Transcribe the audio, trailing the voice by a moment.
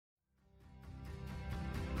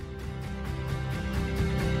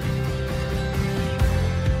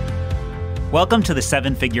Welcome to the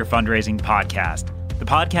Seven Figure Fundraising Podcast, the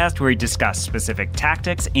podcast where we discuss specific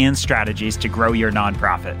tactics and strategies to grow your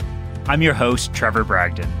nonprofit. I'm your host, Trevor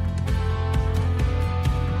Bragdon.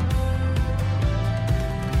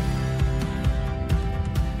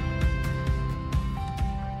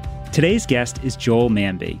 Today's guest is Joel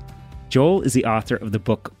Manby. Joel is the author of the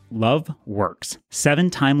book Love Works, 7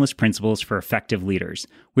 Timeless Principles for Effective Leaders,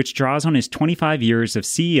 which draws on his 25 years of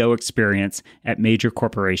CEO experience at major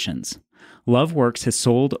corporations. Love Works has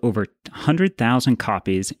sold over 100,000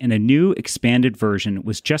 copies, and a new expanded version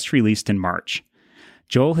was just released in March.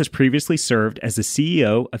 Joel has previously served as the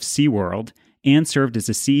CEO of SeaWorld and served as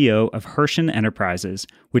the CEO of Herschend Enterprises,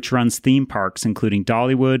 which runs theme parks including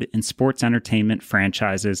Dollywood and sports entertainment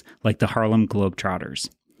franchises like the Harlem Globetrotters.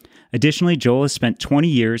 Additionally, Joel has spent 20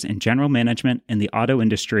 years in general management in the auto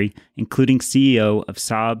industry, including CEO of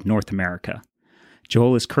Saab North America.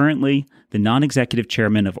 Joel is currently the non-executive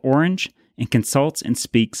chairman of Orange and consults and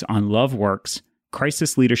speaks on Love Works,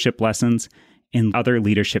 crisis leadership lessons, and other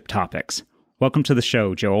leadership topics. Welcome to the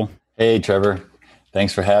show, Joel. Hey, Trevor.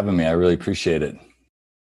 Thanks for having me. I really appreciate it.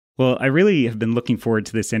 Well, I really have been looking forward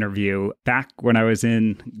to this interview. Back when I was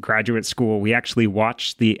in graduate school, we actually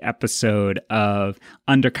watched the episode of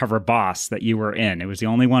Undercover Boss that you were in. It was the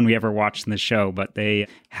only one we ever watched in the show, but they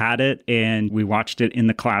had it and we watched it in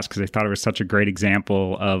the class because I thought it was such a great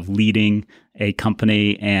example of leading a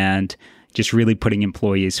company and just really putting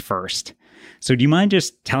employees first. So do you mind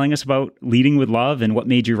just telling us about leading with love and what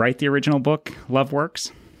made you write the original book, Love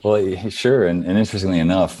Works? Well, sure. And interestingly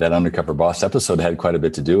enough, that Undercover Boss episode had quite a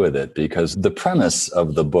bit to do with it because the premise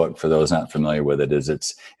of the book, for those not familiar with it, is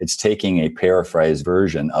it's taking a paraphrased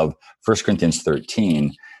version of 1 Corinthians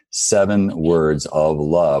 13, 7 words of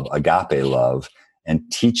love, agape love, and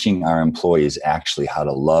teaching our employees actually how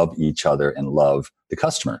to love each other and love the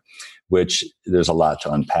customer, which there's a lot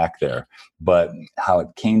to unpack there. But how it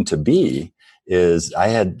came to be is I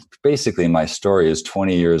had basically my story is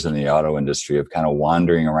 20 years in the auto industry of kind of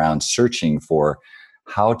wandering around searching for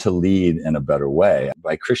how to lead in a better way.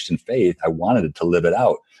 By Christian faith, I wanted to live it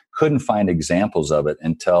out. Couldn't find examples of it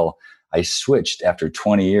until I switched after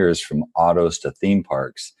 20 years from autos to theme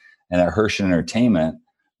parks. And at Herschend Entertainment,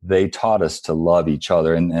 they taught us to love each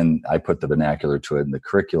other. And I put the vernacular to it in the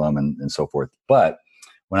curriculum and so forth. But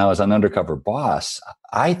when I was on Undercover Boss,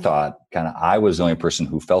 I thought kind of I was the only person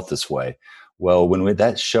who felt this way. Well, when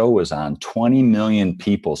that show was on, 20 million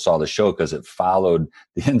people saw the show because it followed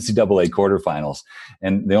the NCAA quarterfinals.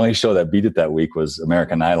 And the only show that beat it that week was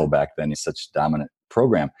American Idol back then. It's such a dominant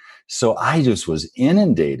program. So I just was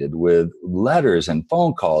inundated with letters and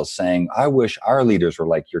phone calls saying, I wish our leaders were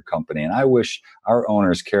like your company. And I wish our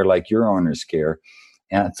owners care like your owners care.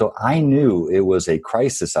 And so I knew it was a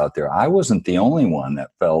crisis out there. I wasn't the only one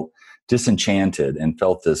that felt disenchanted and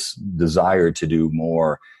felt this desire to do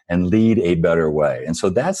more and lead a better way. And so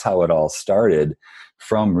that's how it all started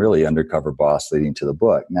from really Undercover Boss leading to the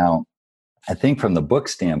book. Now, I think from the book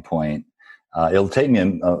standpoint, it'll take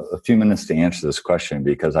me a few minutes to answer this question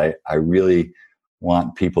because I really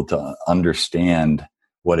want people to understand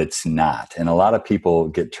what it's not. And a lot of people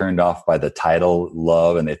get turned off by the title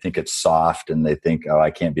love and they think it's soft and they think, oh,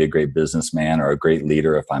 I can't be a great businessman or a great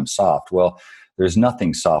leader if I'm soft. Well, there's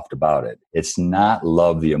nothing soft about it. It's not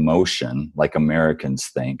love the emotion like Americans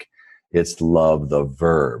think. It's love the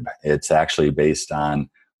verb. It's actually based on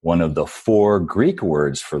one of the 4 Greek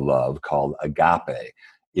words for love called agape.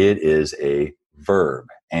 It is a verb.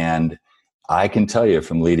 And I can tell you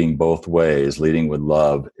from leading both ways, leading with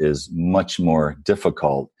love is much more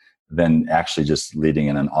difficult than actually just leading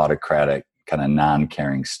in an autocratic kind of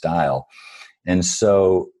non-caring style. And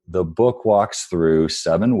so the book walks through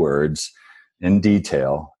 7 words in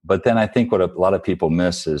detail. But then I think what a lot of people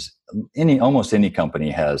miss is almost any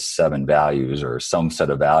company has 7 values or some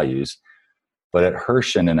set of values. But at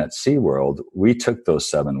Herschend and at SeaWorld, we took those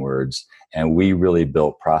 7 words and we really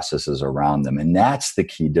built processes around them. And that's the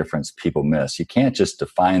key difference people miss. You can't just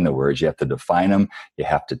define the words. You have to define them. You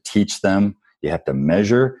have to teach them. You have to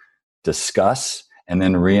measure, discuss, and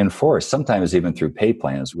then reinforce, sometimes even through pay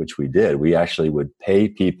plans, which we did. We actually would pay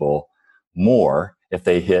people more if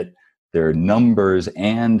they hit their numbers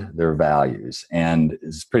and their values. And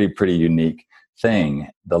it's a pretty unique thing.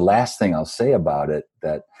 The last thing I'll say about it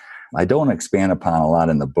that I don't expand upon a lot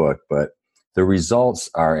in the book, but the results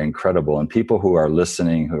are incredible. And people who are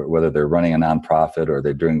listening, whether they're running a nonprofit or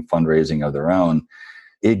they're doing fundraising of their own,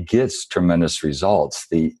 it gets tremendous results.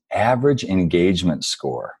 The average engagement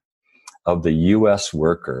score of the U.S.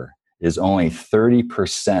 worker is only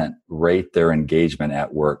 30% rate their engagement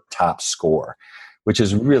at work top score, which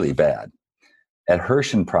is really bad. At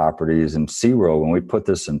Herschend Properties and SeaWorld, when we put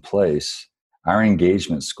this in place, our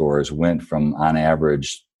engagement scores went from on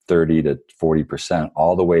average 30 to 40%,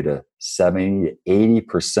 all the way to 70 to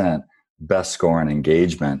 80% best score on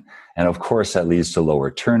engagement. And of course, that leads to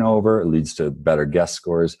lower turnover. It leads to better guest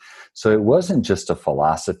scores. So it wasn't just a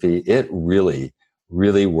philosophy. It really,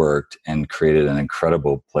 really worked and created an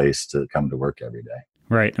incredible place to come to work every day.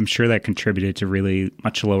 Right. I'm sure that contributed to really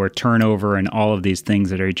much lower turnover and all of these things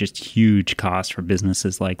that are just huge costs for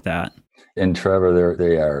businesses like that. And Trevor,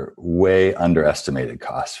 they are way underestimated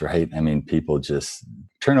costs, right? I mean,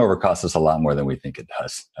 turnover costs us a lot more than we think it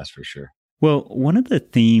does. That's for sure. Well, one of the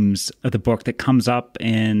themes of the book that comes up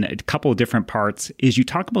in a couple of different parts is you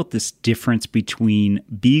talk about this difference between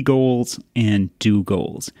be goals and do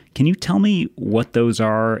goals. Can you tell me what those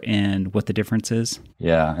are and what the difference is?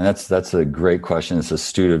 Yeah, and that's a great question. It's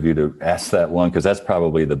astute of you to ask that one, because that's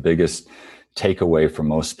probably the biggest takeaway for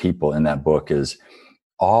most people in that book is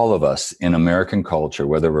all of us in American culture,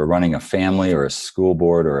 whether we're running a family or a school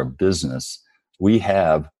board or a business, we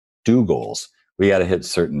have do goals. We got to hit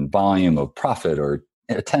certain volume of profit or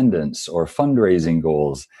attendance or fundraising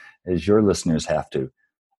goals, as your listeners have to.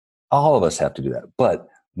 All of us have to do that. But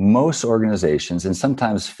most organizations, and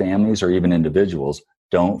sometimes families or even individuals,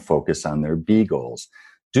 don't focus on their be goals.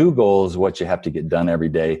 Do goals, what you have to get done every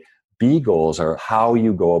day. Be goals are how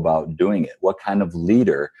you go about doing it. What kind of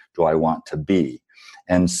leader do I want to be?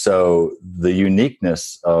 And so the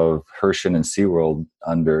uniqueness of Hershen and SeaWorld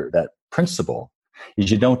under that principle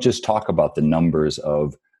is you don't just talk about the numbers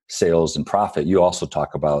of sales and profit. You also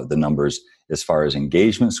talk about the numbers as far as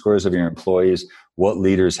engagement scores of your employees. What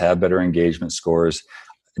leaders have better engagement scores?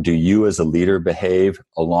 Do you as a leader behave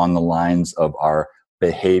along the lines of our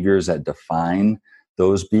behaviors that define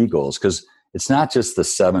those be goals? Because it's not just the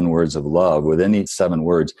 7 words of love. Within each 7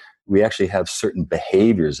 words, we actually have certain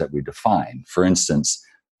behaviors that we define. For instance,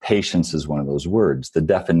 patience is one of those words. The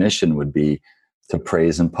definition would be to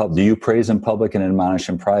praise in public. Do you praise in public and admonish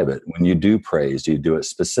in private? When you do praise, do you do it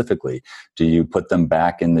specifically? Do you put them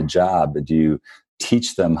back in the job? Do you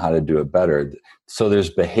teach them how to do it better? So there's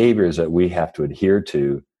behaviors that we have to adhere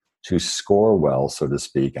to score well, so to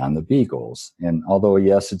speak, on the be goals. And although,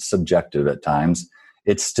 yes, it's subjective at times,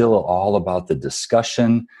 it's still all about the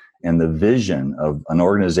discussion and the vision of an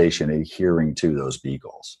organization adhering to those be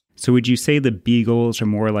goals. So would you say the be goals are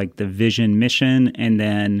more like the vision, mission, and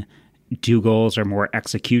then do goals are more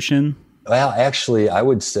execution? Well, actually, I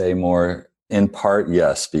would say more in part,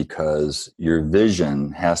 yes, because your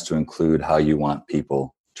vision has to include how you want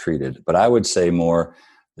people treated. But I would say more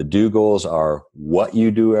the do goals are what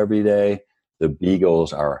you do every day. The be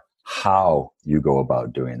goals are how you go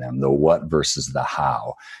about doing them, the what versus the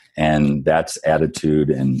how. And that's attitude,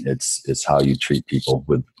 and it's how you treat people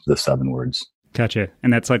with the 7 words. Gotcha.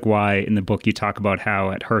 And that's like why in the book you talk about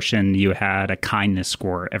how at Hershen you had a kindness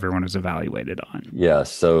score everyone was evaluated on. Yeah.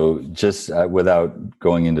 So just without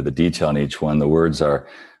going into the detail on each one, the words are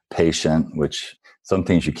patient, which some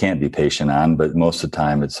things you can't be patient on, but most of the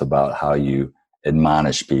time it's about how you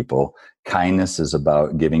admonish people. Kindness is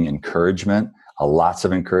about giving encouragement, lots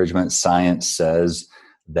of encouragement. Science says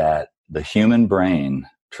that the human brain,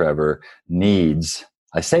 Trevor, needs,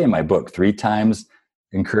 I say in my book, 3 times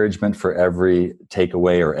encouragement for every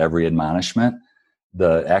takeaway or every admonishment.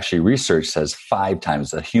 The actually research says 5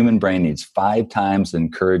 times. The human brain needs 5 times the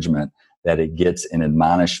encouragement that it gets in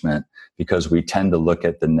admonishment, because we tend to look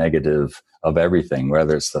at the negative of everything,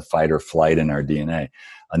 whether it's the fight or flight in our DNA.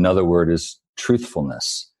 Another word is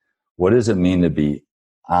truthfulness. What does it mean to be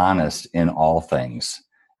honest in all things?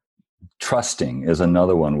 Trusting is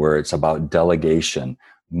another one where it's about delegation.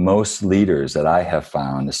 Most leaders that I have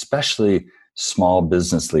found, especially small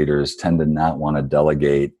business leaders, tend to not want to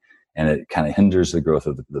delegate, and it kind of hinders the growth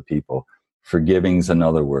of the people. Forgiving is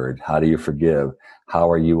another word. How do you forgive? How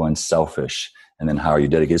are you unselfish? And then how are you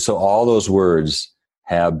dedicated? So all those words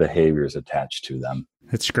have behaviors attached to them.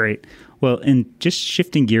 That's great. Well, and just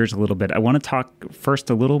shifting gears a little bit, I want to talk first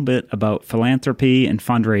a little bit about philanthropy and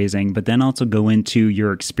fundraising, but then also go into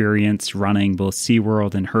your experience running both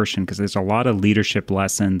SeaWorld and Hershen, because there's a lot of leadership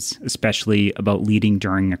lessons, especially about leading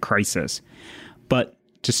during a crisis. But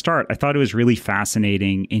to start, I thought it was really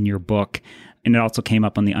fascinating in your book, and it also came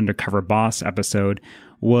up on the Undercover Boss episode,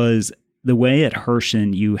 was the way at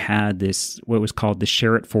Hershen you had this, what was called the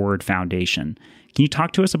Share It Forward Foundation. Can you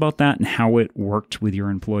talk to us about that and how it worked with your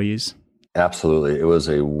employees? Absolutely. It was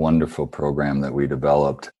a wonderful program that we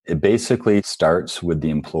developed. It basically starts with the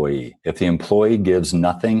employee. If the employee gives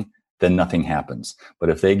nothing, then nothing happens. But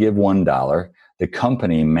if they give $1, the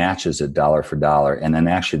company matches it dollar for dollar. And then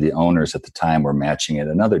actually the owners at the time were matching it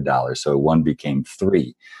another $1. So 1 became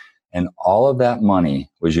 3. And all of that money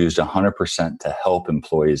was used 100% to help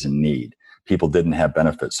employees in need, people didn't have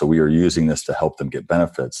benefits. So we were using this to help them get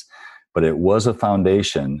benefits. But it was a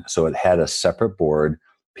foundation, so it had a separate board.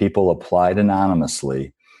 People applied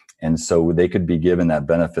anonymously, and so they could be given that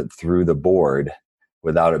benefit through the board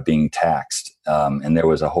without it being taxed. And there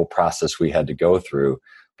was a whole process we had to go through.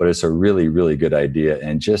 But it's a really, really good idea,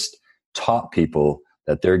 and just taught people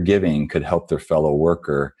that their giving could help their fellow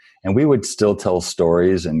worker. And we would still tell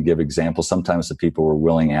stories and give examples. Sometimes the people were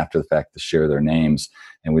willing after the fact to share their names,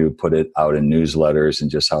 and we would put it out in newsletters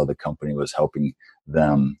and just how the company was helping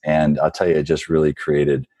them. And I'll tell you, it just really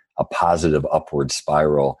created a positive upward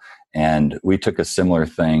spiral. And we took a similar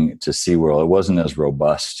thing to SeaWorld. It wasn't as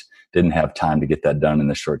robust, didn't have time to get that done in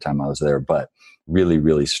the short time I was there, but really,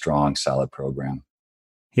 really strong, solid program.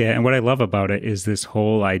 Yeah, and what I love about it is this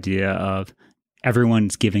whole idea of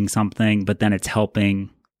everyone's giving something, but then it's helping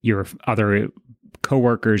your other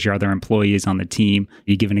coworkers, your other employees on the team.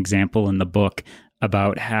 You give an example in the book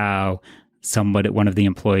about how one of the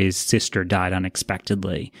employees' sister died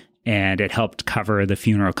unexpectedly, and it helped cover the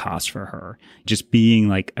funeral costs for her. Just being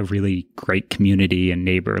like a really great community and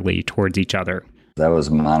neighborly towards each other. That was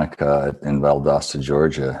Monica in Valdosta,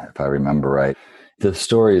 Georgia, if I remember right. The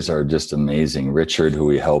stories are just amazing. Richard, who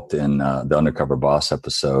we helped in the Undercover Boss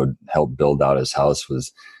episode, helped build out his house,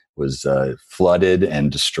 was flooded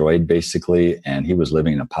and destroyed basically. And he was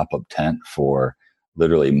living in a pop-up tent for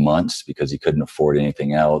literally months because he couldn't afford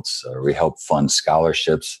anything else. We helped fund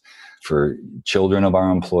scholarships for children of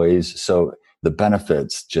our employees. So the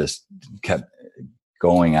benefits just kept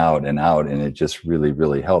going out, and it just really,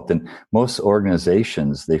 really helped. And most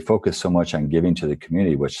organizations, they focus so much on giving to the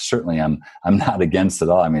community, which certainly I'm not against at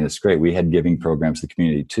all. I mean, it's great. We had giving programs to the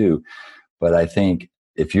community too. But I think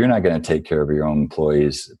if you're not going to take care of your own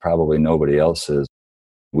employees, probably nobody else is.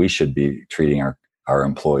 We should be treating our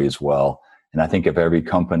employees well. And I think if every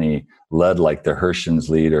company led like the Hershens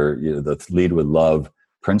Lead or the Lead with Love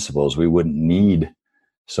principles, we wouldn't need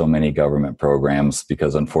so many government programs,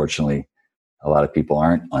 because unfortunately, a lot of people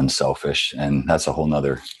aren't unselfish, and that's a whole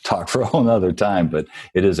nother talk for a whole nother time, but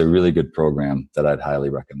it is a really good program that I'd highly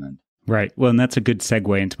recommend. Right. Well, and that's a good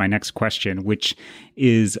segue into my next question, which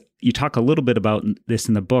is, you talk a little bit about this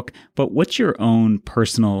in the book, but what's your own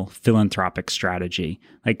personal philanthropic strategy?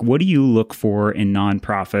 Like, what do you look for in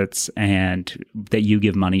nonprofits and that you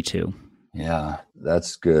give money to? Yeah,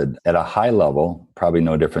 that's good. At a high level, probably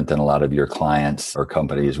no different than a lot of your clients or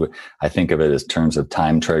companies. I think of it as terms of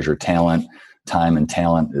time, treasure, talent. Time and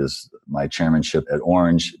talent is my chairmanship at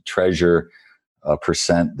Orange. Treasure, a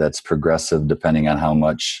percent that's progressive depending on how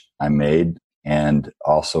much I made, and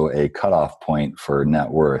also a cutoff point for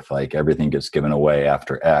net worth. Like everything gets given away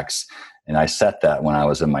after X. And I set that when I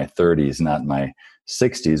was in my 30s, not my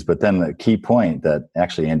 60s. But then the key point that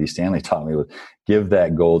actually Andy Stanley taught me was give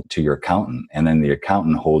that goal to your accountant, and then the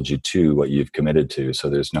accountant holds you to what you've committed to. So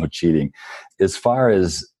there's no cheating. As far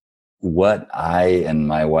as what I and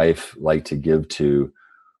my wife like to give to,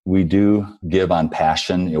 we do give on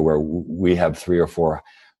passion, where we have 3 or 4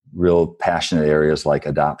 real passionate areas like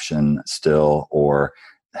adoption still, or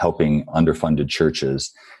helping underfunded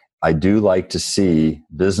churches. I do like to see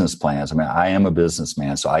business plans. I mean, I am a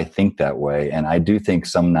businessman, so I think that way. And I do think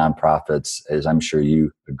some nonprofits, as I'm sure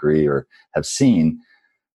you agree or have seen,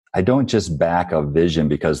 I don't just back a vision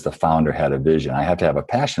because the founder had a vision. I have to have a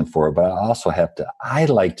passion for it, but I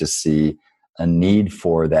like to see a need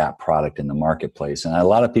for that product in the marketplace. And a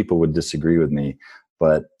lot of people would disagree with me,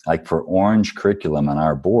 but like for Orange Curriculum on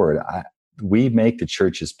our board, we make the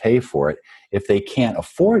churches pay for it. If they can't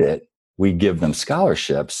afford it, we give them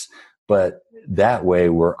scholarships. But that way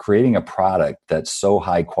we're creating a product that's so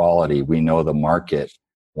high quality, we know the market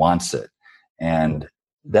wants it. And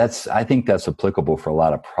I think that's applicable for a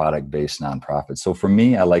lot of product-based nonprofits. So for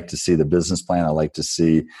me, I like to see the business plan. I like to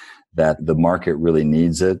see that the market really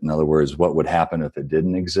needs it. In other words, what would happen if it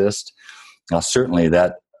didn't exist? Now, certainly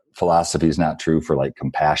that philosophy is not true for like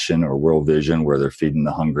Compassion or World Vision, where they're feeding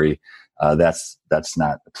the hungry. That's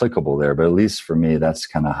not applicable there. But at least for me, that's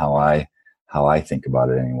kind of how I think about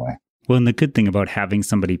it anyway. Well, and the good thing about having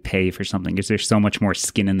somebody pay for something is there's so much more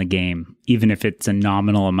skin in the game, even if it's a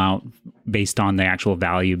nominal amount based on the actual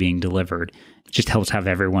value being delivered. It just helps have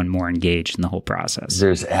everyone more engaged in the whole process.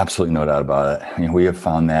 There's absolutely no doubt about it. I mean, we have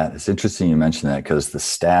found that. It's interesting you mentioned that, because the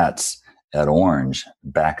stats at Orange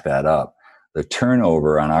back that up. The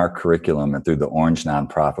turnover on our curriculum and through the Orange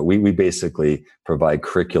nonprofit, we basically provide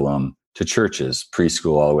curriculum to churches,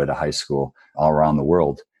 preschool all the way to high school, all around the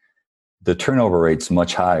world. The turnover rate's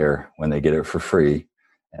much higher when they get it for free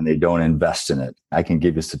and they don't invest in it. I can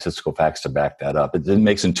give you statistical facts to back that up. It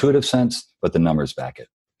makes intuitive sense, but the numbers back it.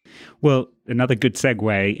 Well, another good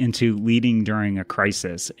segue into leading during a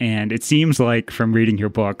crisis. And it seems like from reading your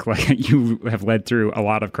book, like you have led through a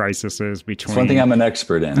lot of crises between... It's one thing I'm an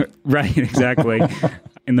expert in. Right, exactly.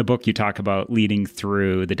 In the book, you talk about leading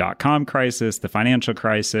through the dot-com crisis, the financial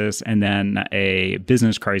crisis, and then a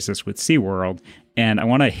business crisis with SeaWorld. And I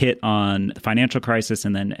want to hit on the financial crisis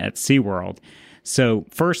and then at SeaWorld. So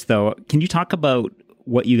first, though, can you talk about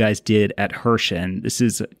what you guys did at Herschend? This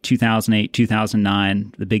is 2008,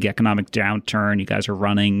 2009, the big economic downturn. You guys are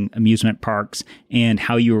running amusement parks, and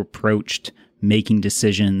how you approached making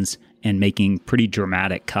decisions and making pretty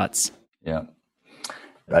dramatic cuts. Yeah,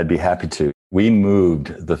 I'd be happy to. We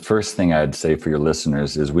moved, the first thing I'd say for your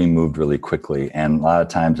listeners is we moved really quickly. And a lot of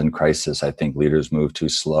times in crisis, I think leaders move too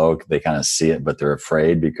slow. They kind of see it, but they're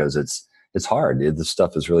afraid because it's hard. This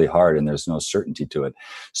stuff is really hard and there's no certainty to it.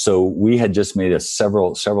 So we had just made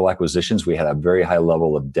several acquisitions. We had a very high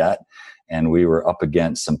level of debt and we were up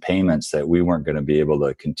against some payments that we weren't going to be able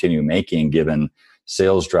to continue making given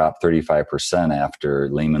sales dropped 35% after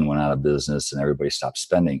Lehman went out of business and everybody stopped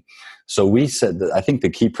spending. So we said that I think the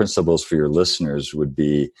key principles for your listeners would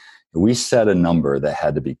be we set a number that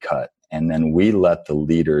had to be cut. And then we let the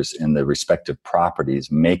leaders in the respective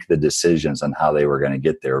properties make the decisions on how they were going to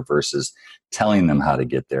get there versus telling them how to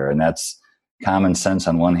get there. And that's common sense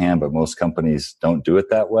on one hand, but most companies don't do it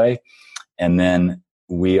that way. And then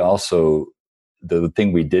we also, the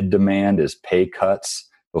thing we did demand is pay cuts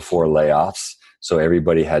before layoffs. So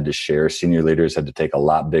everybody had to share. Senior leaders had to take a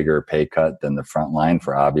lot bigger pay cut than the front line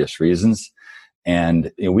for obvious reasons.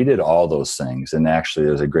 And we did all those things. And actually,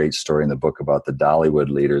 there's a great story in the book about the Dollywood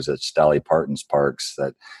leaders at Dolly Parton's parks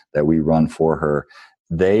that we run for her.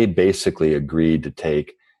 They basically agreed to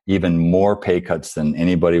take even more pay cuts than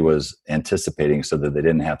anybody was anticipating so that they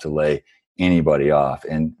didn't have to lay anybody off.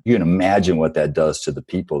 And you can imagine what that does to the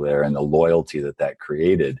people there and the loyalty that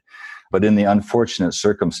created. But in the unfortunate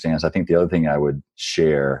circumstance, I think the other thing I would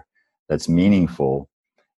share that's meaningful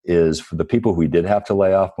is for the people we did have to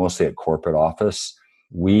lay off, mostly at corporate office,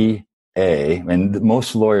 and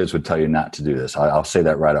most lawyers would tell you not to do this. I'll say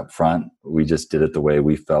that right up front. We just did it the way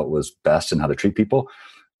we felt was best and how to treat people.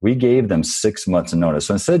 We gave them 6 months of notice.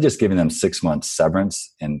 So instead of just giving them 6 months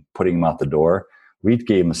severance and putting them out the door, we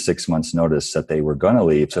gave them 6 months notice that they were going to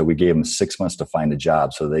leave. So we gave them 6 months to find a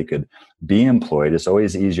job so they could be employed. It's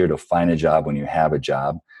always easier to find a job when you have a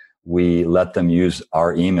job. We let them use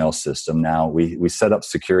our email system. Now, we set up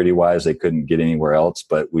security-wise. They couldn't get anywhere else,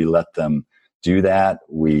 but we let them do that.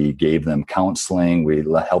 We gave them counseling. We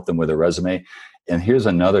helped them with a resume. And here's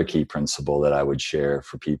another key principle that I would share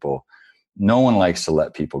for people. No one likes to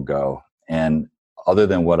let people go. And other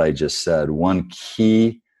than what I just said, one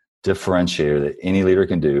key differentiator that any leader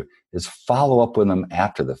can do is follow up with them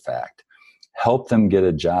after the fact. Help them get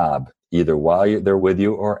a job either while they're with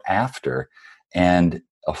you or after. And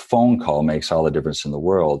a phone call makes all the difference in the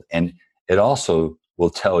world. And it also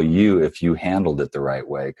will tell you if you handled it the right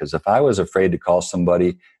way. Because if I was afraid to call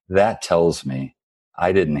somebody, that tells me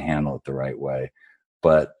I didn't handle it the right way.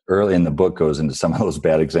 But early in the book goes into some of those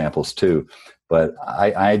bad examples too. But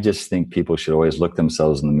I just think people should always look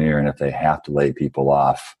themselves in the mirror. And if they have to lay people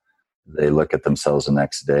off, they look at themselves the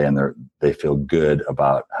next day and they feel good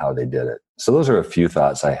about how they did it. So those are a few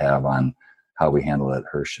thoughts I have on how we handle it at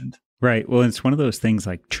Herschend. Right. Well, it's one of those things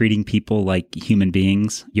like treating people like human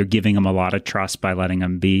beings. You're giving them a lot of trust by letting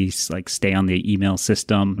them stay on the email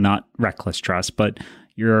system, not reckless trust, but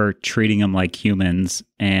you're treating them like humans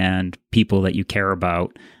and people that you care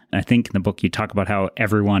about. And I think in the book, you talk about how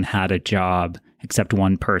everyone had a job except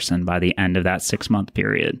one person by the end of that 6-month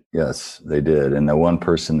period. Yes, they did. And the one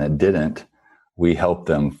person that didn't, we helped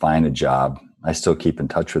them find a job. I still keep in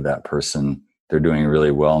touch with that person. They're doing really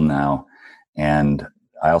well now. And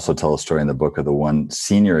I also tell a story in the book of the one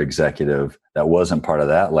senior executive that wasn't part of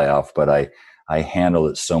that layoff, but I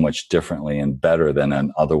handled it so much differently and better than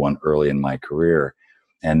another one early in my career.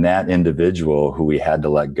 And that individual who we had to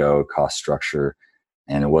let go, cost structure,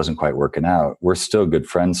 and it wasn't quite working out, we're still good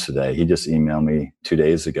friends today. He just emailed me 2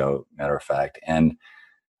 days ago, matter of fact. And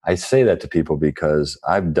I say that to people because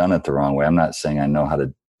I've done it the wrong way. I'm not saying I know how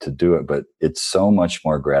to do it, but it's so much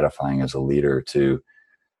more gratifying as a leader to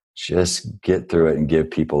just get through it and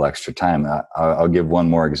give people extra time. I'll give one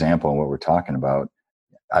more example of what we're talking about.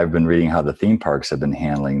 I've been reading how the theme parks have been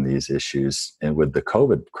handling these issues. And with the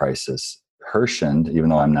COVID crisis, Herschend, even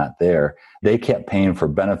though I'm not there, they kept paying for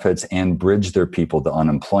benefits and bridged their people to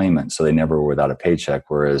unemployment. So they never were without a paycheck.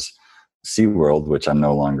 Whereas SeaWorld, which I'm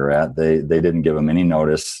no longer at, they didn't give them any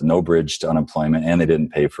notice, no bridge to unemployment, and they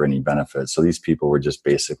didn't pay for any benefits. So these people were just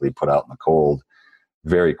basically put out in the cold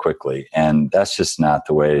very quickly. And that's just not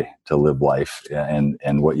the way to live life. And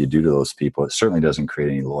what you do to those people, it certainly doesn't create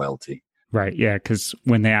any loyalty. Right. Yeah. Because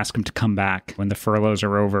when they ask them to come back, when the furloughs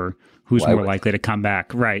are over, who's more likely to come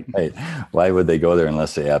back? Right. Right. Why would they go there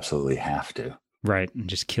unless they absolutely have to? Right. And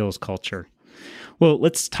just kills culture. Well,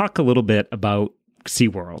 let's talk a little bit about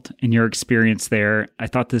SeaWorld and your experience there. I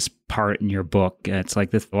thought this part in your book, it's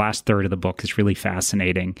like the last third of the book is really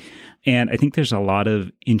fascinating. And I think there's a lot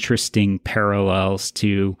of interesting parallels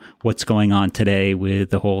to what's going on today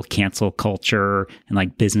with the whole cancel culture and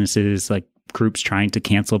like businesses, like groups trying to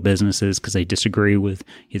cancel businesses because they disagree with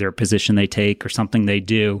either a position they take or something they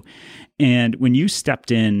do. And when you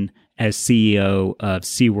stepped in as CEO of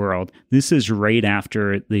SeaWorld, this is right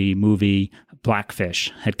after the movie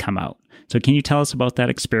Blackfish had come out. So can you tell us about that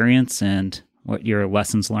experience and what your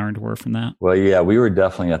lessons learned were from that? Well, yeah, we were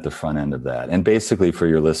definitely at the front end of that. And basically for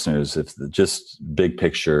your listeners, if just big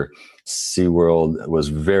picture, SeaWorld was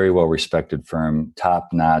a very well-respected firm,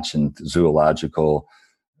 top-notch in zoological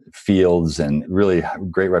fields and really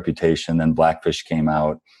great reputation. Then Blackfish came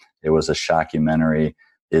out. It was a shockumentary.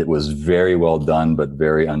 It was very well done, but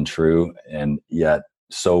very untrue, and yet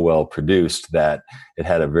so well produced that it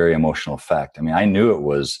had a very emotional effect. I mean, I knew it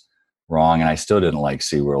was wrong, and I still didn't like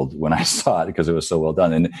SeaWorld when I saw it because it was so well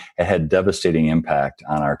done. And it had devastating impact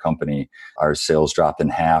on our company. Our sales dropped in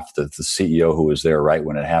half. The CEO who was there right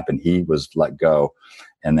when it happened, he was let go.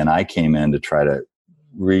 And then I came in to try to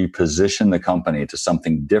reposition the company to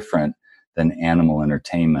something different than animal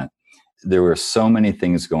entertainment. There were so many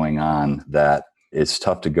things going on that it's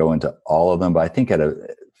tough to go into all of them. But I think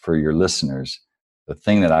for your listeners, the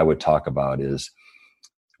thing that I would talk about is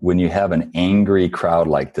when you have an angry crowd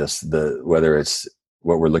like this, whether it's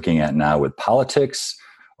what we're looking at now with politics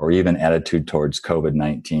or even attitude towards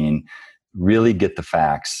COVID-19, really get the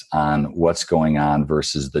facts on what's going on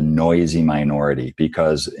versus the noisy minority.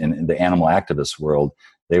 Because in the animal activist world,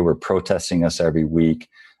 they were protesting us every week.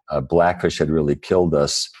 Blackfish had really killed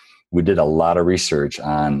us. We did a lot of research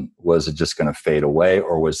on, was it just going to fade away,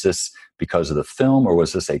 or was this because of the film, or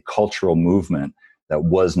was this a cultural movement that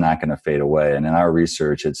was not going to fade away? And in our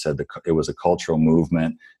research, it said it was a cultural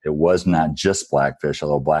movement. It was not just Blackfish,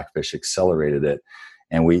 although Blackfish accelerated it.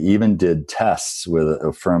 And we even did tests with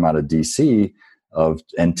a firm out of DC of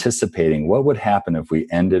anticipating what would happen if we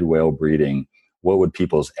ended whale breeding. What would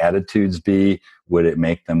people's attitudes be? Would it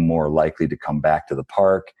make them more likely to come back to the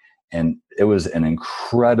park? And it was an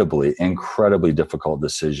incredibly, incredibly difficult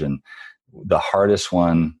decision. The hardest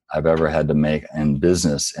one I've ever had to make in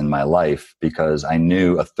business in my life, because I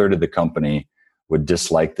knew a third of the company would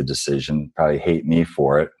dislike the decision, probably hate me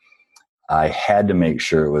for it. I had to make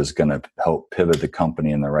sure it was going to help pivot the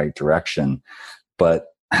company in the right direction. But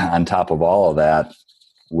on top of all of that,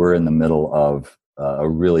 we're in the middle of a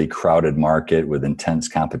really crowded market with intense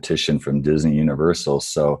competition from Disney Universal.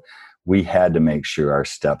 So we had to make sure our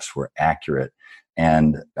steps were accurate.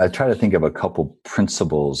 And I try to think of a couple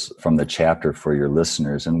principles from the chapter for your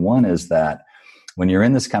listeners. And one is that when you're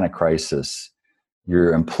in this kind of crisis,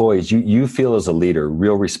 your employees, you feel as a leader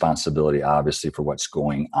real responsibility, obviously, for what's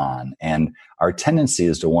going on. And our tendency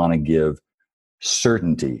is to want to give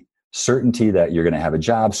certainty that you're going to have a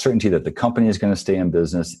job, certainty that the company is going to stay in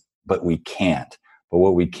business, but we can't. But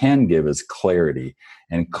what we can give is clarity.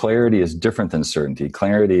 And clarity is different than certainty.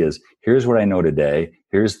 Clarity is, here's what I know today.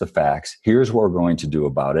 Here's the facts. Here's what we're going to do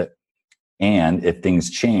about it. And if things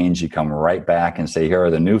change, you come right back and say, here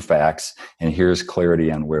are the new facts, and here's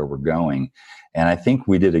clarity on where we're going. And I think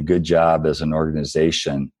we did a good job as an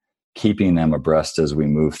organization keeping them abreast as we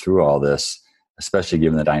move through all this, especially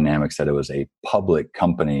given the dynamics that it was a public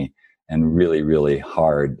company and really, really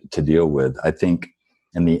hard to deal with. I think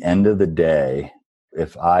in the end of the day,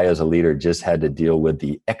 if I, as a leader, just had to deal with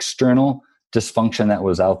the external dysfunction that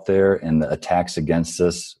was out there and the attacks against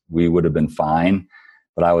us, we would have been fine.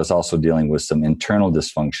 But I was also dealing with some internal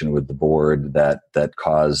dysfunction with the board that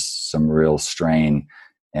caused some real strain.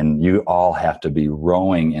 And you all have to be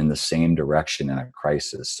rowing in the same direction in a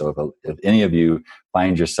crisis. So if any of you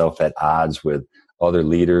find yourself at odds with other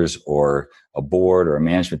leaders or a board or a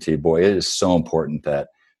management team, boy, it is so important that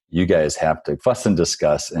you guys have to fuss and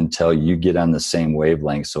discuss until you get on the same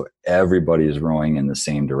wavelength so everybody is rowing in the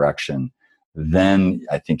same direction. Then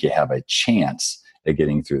I think you have a chance at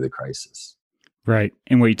getting through the crisis. Right.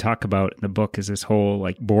 And what you talk about in the book is this whole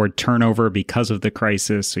like board turnover because of the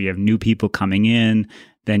crisis. So you have new people coming in,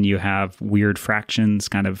 then you have weird fractions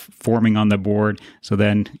kind of forming on the board. So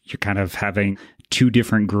then you're kind of having two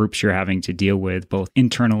different groups you're having to deal with, both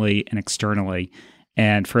internally and externally.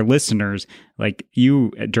 And for listeners, like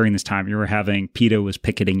you, during this time, you were having PETA was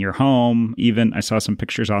picketing your home. Even I saw some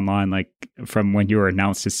pictures online, like from when you were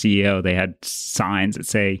announced as CEO, they had signs that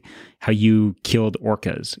say how you killed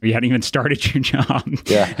orcas. You hadn't even started your job.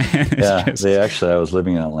 Yeah. I was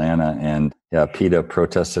living in Atlanta, and PETA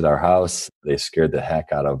protested our house. They scared the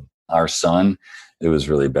heck out of our son. It was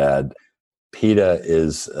really bad. PETA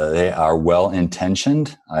they are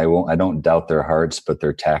well-intentioned. I don't doubt their hearts, but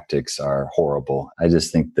their tactics are horrible. I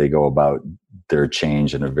just think they go about their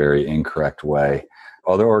change in a very incorrect way.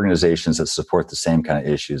 Other organizations that support the same kind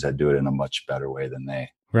of issues that do it in a much better way than they.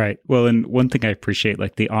 Right. Well, and one thing I appreciate,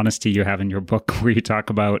 like the honesty you have in your book where you talk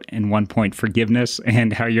about, in one point, forgiveness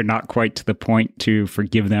and how you're not quite to the point to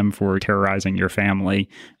forgive them for terrorizing your family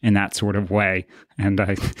in that sort of way. And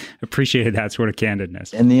I appreciated that sort of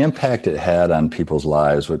candidness. And the impact it had on people's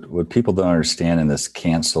lives, what people don't understand in this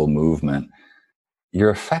cancel movement,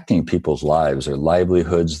 you're affecting people's lives, their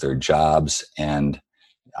livelihoods, their jobs. And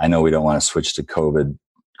I know we don't want to switch to COVID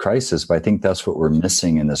crisis, but I think that's what we're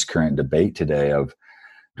missing in this current debate today of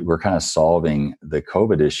we're kind of solving the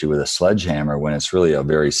COVID issue with a sledgehammer when it's really a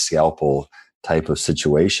very scalpel type of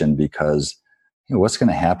situation, because what's going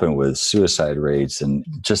to happen with suicide rates and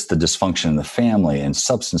just the dysfunction in the family and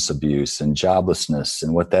substance abuse and joblessness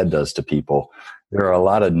and what that does to people. There are a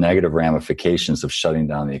lot of negative ramifications of shutting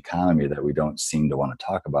down the economy that we don't seem to want to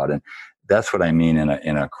talk about. And that's what I mean in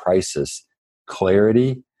a crisis.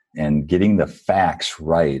 Clarity and getting the facts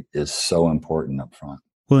right is so important up front.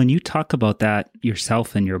 Well, and you talk about that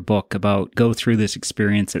yourself in your book, about go through this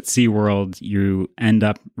experience at SeaWorld, you end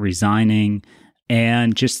up resigning,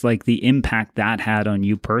 and just like the impact that had on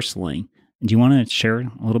you personally. Do you want to share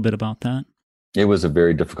a little bit about that? It was a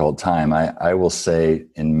very difficult time. I will say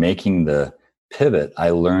in making the pivot,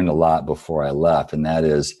 I learned a lot before I left. And that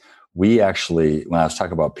is, we actually, when I was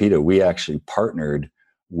talking about PETA, we actually partnered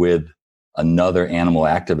with another animal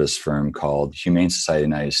activist firm called Humane Society of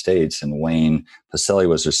the United States, and Wayne Pacelli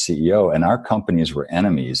was their CEO. And our companies were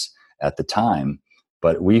enemies at the time,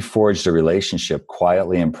 but we forged a relationship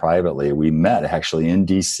quietly and privately. We met actually in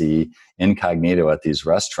DC, incognito at these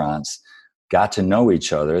restaurants, got to know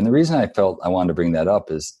each other. And the reason I felt I wanted to bring that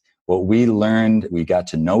up is what we learned, we got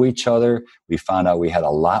to know each other. We found out we had a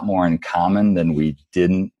lot more in common than we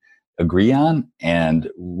didn't agree on, and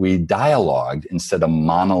we dialogued instead of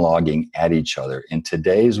monologuing at each other. In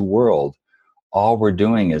today's world, all we're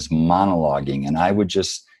doing is monologuing, and I would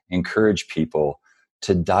just encourage people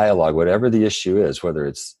to dialogue, whatever the issue is, whether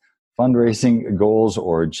it's fundraising goals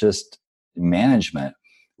or just management.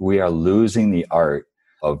 We are losing the art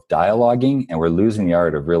of dialoguing, and we're losing the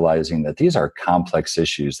art of realizing that these are complex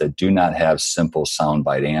issues that do not have simple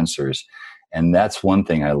soundbite answers. And that's one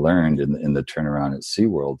thing I learned in the turnaround at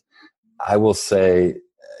SeaWorld. I will say,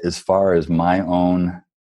 as far as my own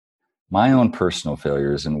personal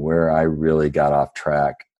failures and where I really got off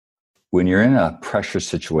track, when you're in a pressure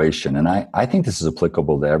situation, and I think this is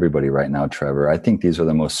applicable to everybody right now, Trevor, I think these are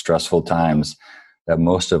the most stressful times that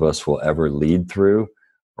most of us will ever lead through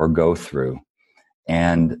or go through.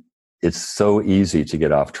 And it's so easy to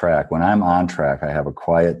get off track. When I'm on track, I have a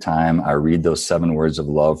quiet time. I read those 7 words of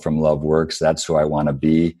love from Love Works. That's who I want to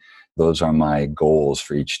be. Those are my goals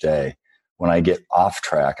for each day. When I get off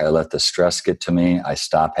track, I let the stress get to me. I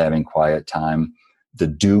stop having quiet time. The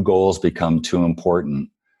do goals become too important.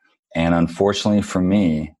 And unfortunately for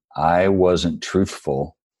me, I wasn't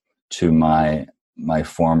truthful to my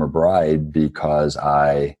former bride because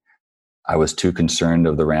I was too concerned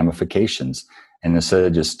of the ramifications. And instead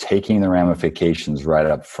of just taking the ramifications right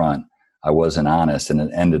up front, I wasn't honest, and it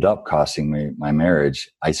ended up costing me my marriage.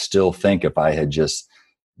 I still think if I had just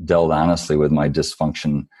dealt honestly with my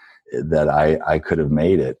dysfunction, that I could have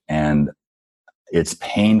made it. And it's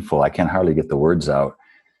painful. I can hardly get the words out.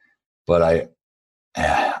 But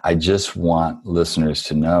I just want listeners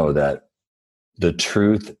to know that the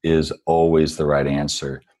truth is always the right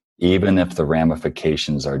answer, even if the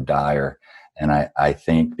ramifications are dire. And I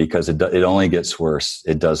think because it only gets worse,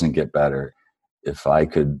 it doesn't get better. If I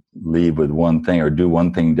could leave with one thing or do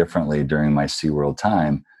one thing differently during my SeaWorld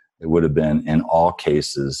time, it would have been, in all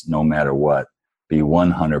cases, no matter what, be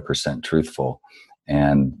 100% truthful.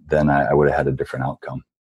 And then I would have had a different outcome.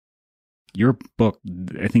 Your book,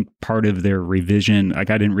 I think part of their revision, like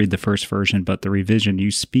I didn't read the first version, but the revision,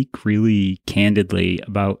 you speak really candidly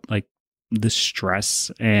about like the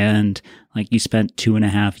stress, and like you spent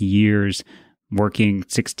 2.5 years working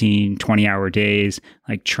 16, 20-hour days,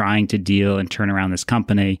 like trying to deal and turn around this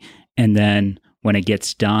company. And then when it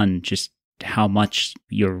gets done, just how much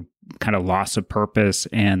your kind of loss of purpose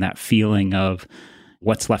and that feeling of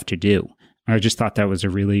what's left to do. I just thought that was a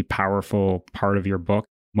really powerful part of your book.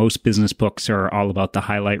 Most business books are all about the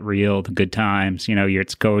highlight reel, the good times.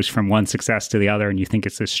 It goes from one success to the other and you think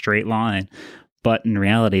it's a straight line. But in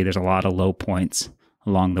reality, there's a lot of low points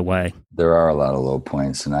along the way. There are a lot of low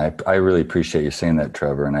points. And I really appreciate you saying that,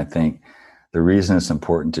 Trevor. And I think the reason it's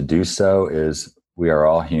important to do so is we are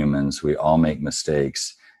all humans. We all make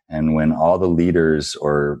mistakes. And when all the leaders,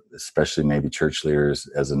 or especially maybe church leaders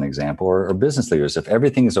as an example, or business leaders, if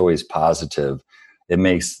everything is always positive, it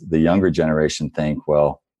makes the younger generation think,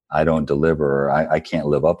 well, I don't deliver, or I can't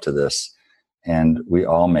live up to this. And we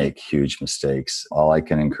all make huge mistakes. All I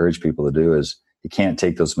can encourage people to do is, you can't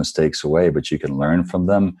take those mistakes away, but you can learn from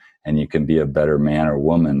them and you can be a better man or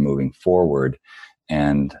woman moving forward.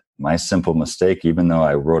 And my simple mistake, even though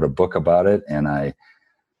I wrote a book about it and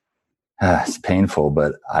it's painful,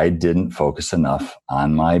 but I didn't focus enough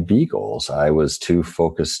on my B goals. I was too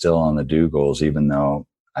focused still on the do goals, even though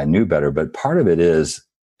I knew better. But part of it is,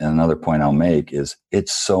 and another point I'll make is,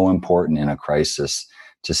 it's so important in a crisis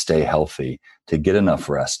to stay healthy, to get enough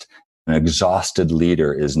rest. An exhausted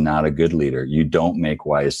leader is not a good leader. You don't make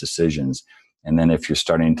wise decisions. And then if you're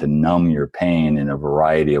starting to numb your pain in a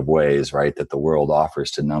variety of ways, right, that the world offers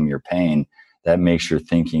to numb your pain, that makes your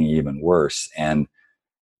thinking even worse. And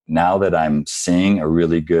now that I'm seeing a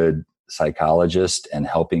really good psychologist and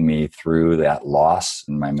helping me through that loss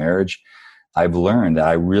in my marriage, I've learned that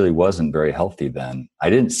I really wasn't very healthy then. I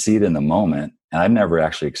didn't see it in the moment, and I've never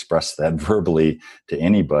actually expressed that verbally to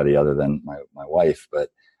anybody other than my wife, but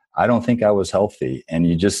I don't think I was healthy. And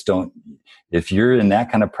you just don't, if you're in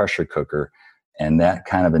that kind of pressure cooker and that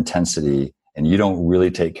kind of intensity, and you don't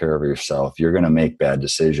really take care of yourself, you're going to make bad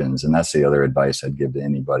decisions. And that's the other advice I'd give to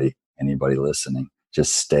anybody listening.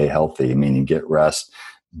 Just stay healthy, meaning get rest,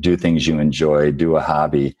 do things you enjoy, do a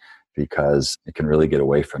hobby, because it can really get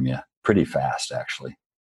away from you pretty fast, actually.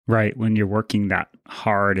 Right. When you're working that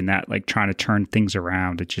hard and that trying to turn things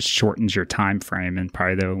around, it just shortens your time frame and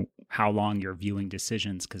probably how long you're viewing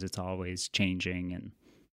decisions, because it's always changing.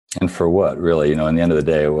 And for what, really? In the end of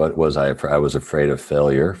the day, what was I? I was afraid of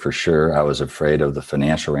failure, for sure. I was afraid of the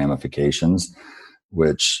financial ramifications,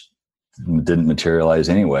 which didn't materialize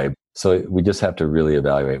anyway. So we just have to really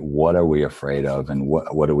evaluate, what are we afraid of, and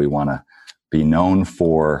what do we want to be known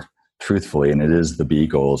for truthfully? And it is the be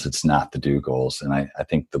goals. It's not the do goals. And I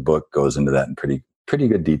think the book goes into that in pretty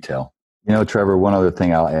good detail. Trevor, one other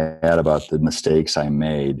thing I'll add about the mistakes I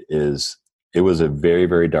made is, it was a very,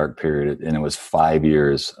 very dark period. And it was 5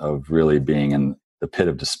 years of really being in the pit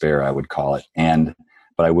of despair, I would call it.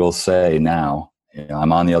 But I will say now,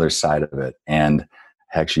 I'm on the other side of it, and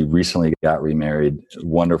actually recently got remarried.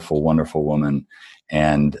 Wonderful, wonderful woman,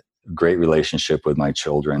 and great relationship with my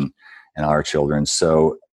children and our children.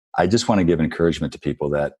 So I just want to give encouragement to people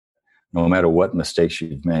that no matter what mistakes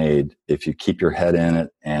you've made, if you keep your head in it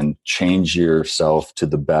and change yourself to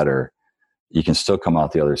the better, you can still come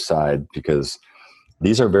out the other side, because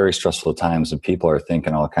these are very stressful times and people are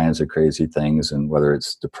thinking all kinds of crazy things, and whether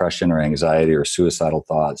it's depression or anxiety or suicidal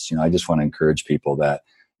thoughts, I just want to encourage people that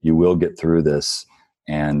you will get through this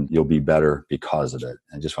and you'll be better because of it.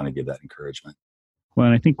 I just want to give that encouragement. Well,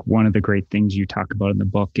 and I think one of the great things you talk about in the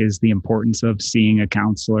book is the importance of seeing a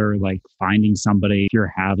counselor, finding somebody. If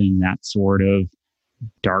you're having that sort of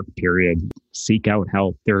dark period, seek out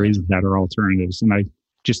help. There is better alternatives. And I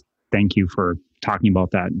just thank you for talking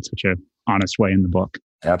about that in such an honest way in the book.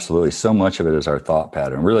 Absolutely. So much of it is our thought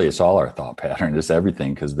pattern. Really, it's all our thought pattern. It's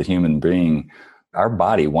everything, because the human being, our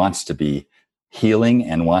body wants to be healing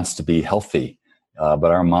and wants to be healthy.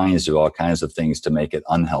 But our minds do all kinds of things to make it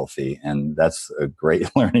unhealthy. And that's a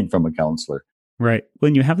great learning from a counselor. Right.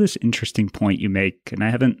 When you have this interesting point you make, and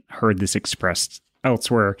I haven't heard this expressed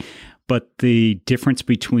elsewhere, but the difference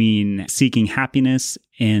between seeking happiness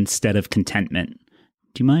instead of contentment.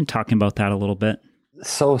 Do you mind talking about that a little bit?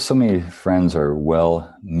 So many friends are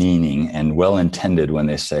well-meaning and well-intended when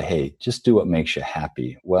they say, hey, just do what makes you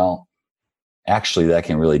happy. Well, actually, that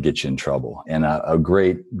can really get you in trouble. And a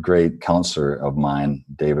great counselor of mine,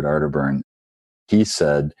 David Arterburn, he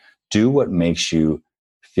said, do what makes you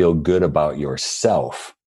feel good about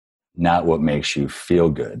yourself, not what makes you feel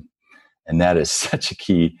good. And that is such a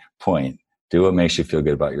key point. Do what makes you feel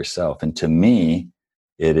good about yourself. And to me,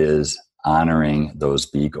 it is honoring those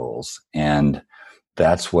B goals. And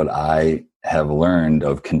that's what I have learned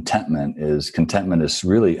of contentment is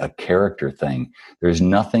really a character thing. There's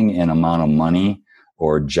nothing in amount of money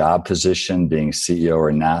or job position, being CEO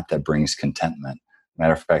or not, that brings contentment.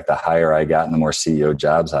 Matter of fact, the higher I got and the more CEO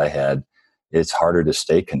jobs I had, it's harder to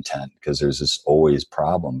stay content because there's just always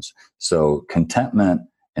problems. So contentment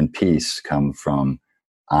and peace come from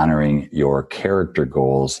honoring your character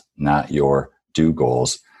goals, not your do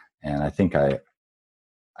goals. And I think I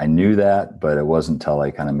knew that, but it wasn't until I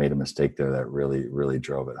kind of made a mistake there that really, really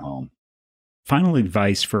drove it home. Final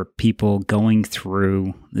advice for people going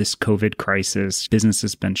through this COVID crisis. Business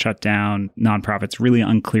has been shut down, nonprofits really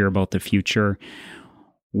unclear about the future.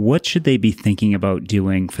 What should they be thinking about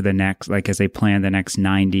doing for the next, like as they plan the next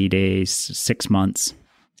 90 days, 6 months?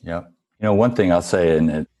 Yeah. One thing I'll say,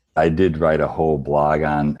 and I did write a whole blog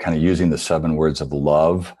on kind of using the 7 words of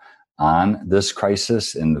love on this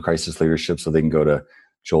crisis and the crisis leadership. So they can go to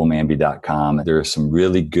joelmanby.com. There are some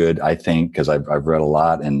really good, I think, because I've read a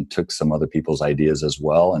lot and took some other people's ideas as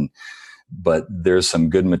well. But there's some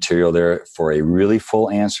good material there for a really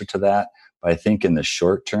full answer to that. But I think in the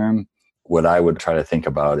short term, what I would try to think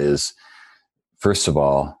about is, first of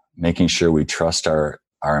all, making sure we trust our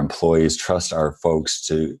employees, trust our folks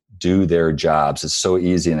to do their jobs. It's so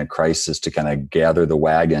easy in a crisis to kind of gather the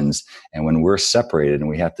wagons. And when we're separated and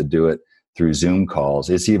we have to do it through Zoom calls,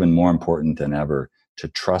 it's even more important than ever to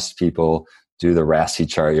trust people, do the RASI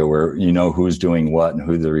chart where you know who's doing what and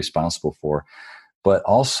who they're responsible for, but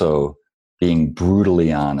also being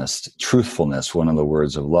brutally honest. Truthfulness, one of the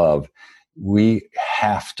words of love. We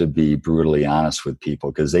have to be brutally honest with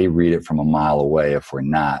people because they read it from a mile away if we're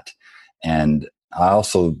not. And I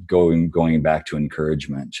also going back to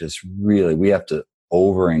encouragement, just really, we have to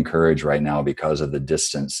over-encourage right now because of the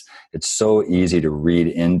distance. It's so easy to read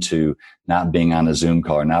into not being on a Zoom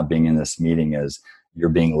call or not being in this meeting as you're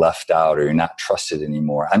being left out or you're not trusted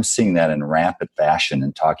anymore. I'm seeing that in rampant fashion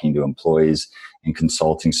and talking to employees and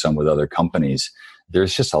consulting some with other companies.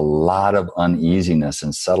 There's just a lot of uneasiness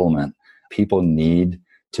and settlement. People need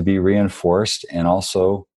to be reinforced. And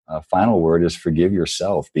also, a final word is forgive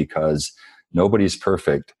yourself, because nobody's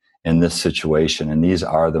perfect in this situation. And these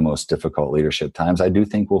are the most difficult leadership times I do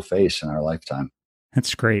think we'll face in our lifetime.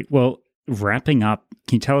 That's great. Well, wrapping up,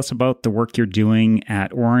 can you tell us about the work you're doing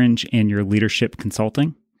at Orange and your leadership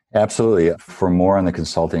consulting? Absolutely. For more on the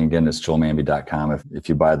consulting, again, it's joelmanby.com. If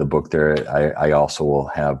you buy the book there, I also will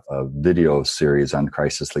have a video series on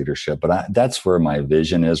crisis leadership. But that's where my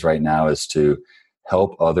vision is right now, is to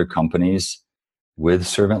help other companies with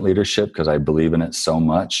servant leadership, because I believe in it so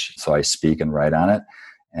much. So I speak and write on it.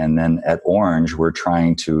 And then at Orange, we're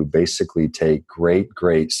trying to basically take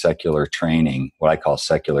great secular training, what I call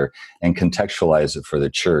secular, and contextualize it for the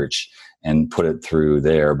church and put it through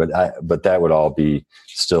there. But that would all be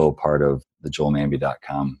still part of the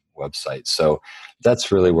joelmanby.com website. So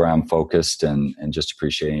that's really where I'm focused, and just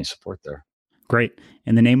appreciate any support there. Great.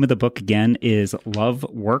 And the name of the book again is Love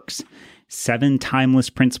Works, 7 Timeless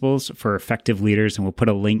Principles for Effective Leaders. And we'll put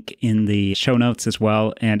a link in the show notes as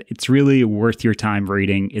well. And it's really worth your time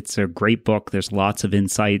reading. It's a great book. There's lots of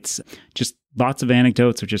insights, just lots of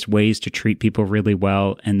anecdotes of just ways to treat people really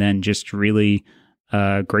well. And then just really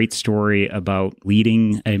a great story about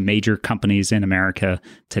leading major companies in America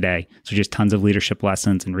today. So just tons of leadership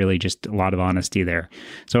lessons and really just a lot of honesty there.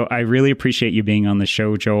 So I really appreciate you being on the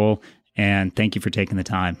show, Joel. And thank you for taking the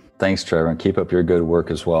time. Thanks, Trevor. And keep up your good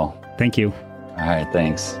work as well. Thank you. All right.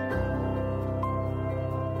 Thanks.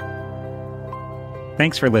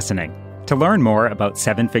 Thanks for listening. To learn more about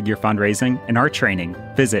 7-Figure Fundraising and our training,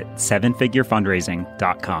 visit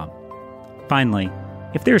 7figurefundraising.com. Finally,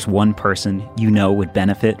 if there's one person you know would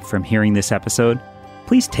benefit from hearing this episode,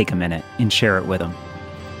 please take a minute and share it with them.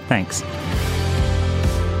 Thanks.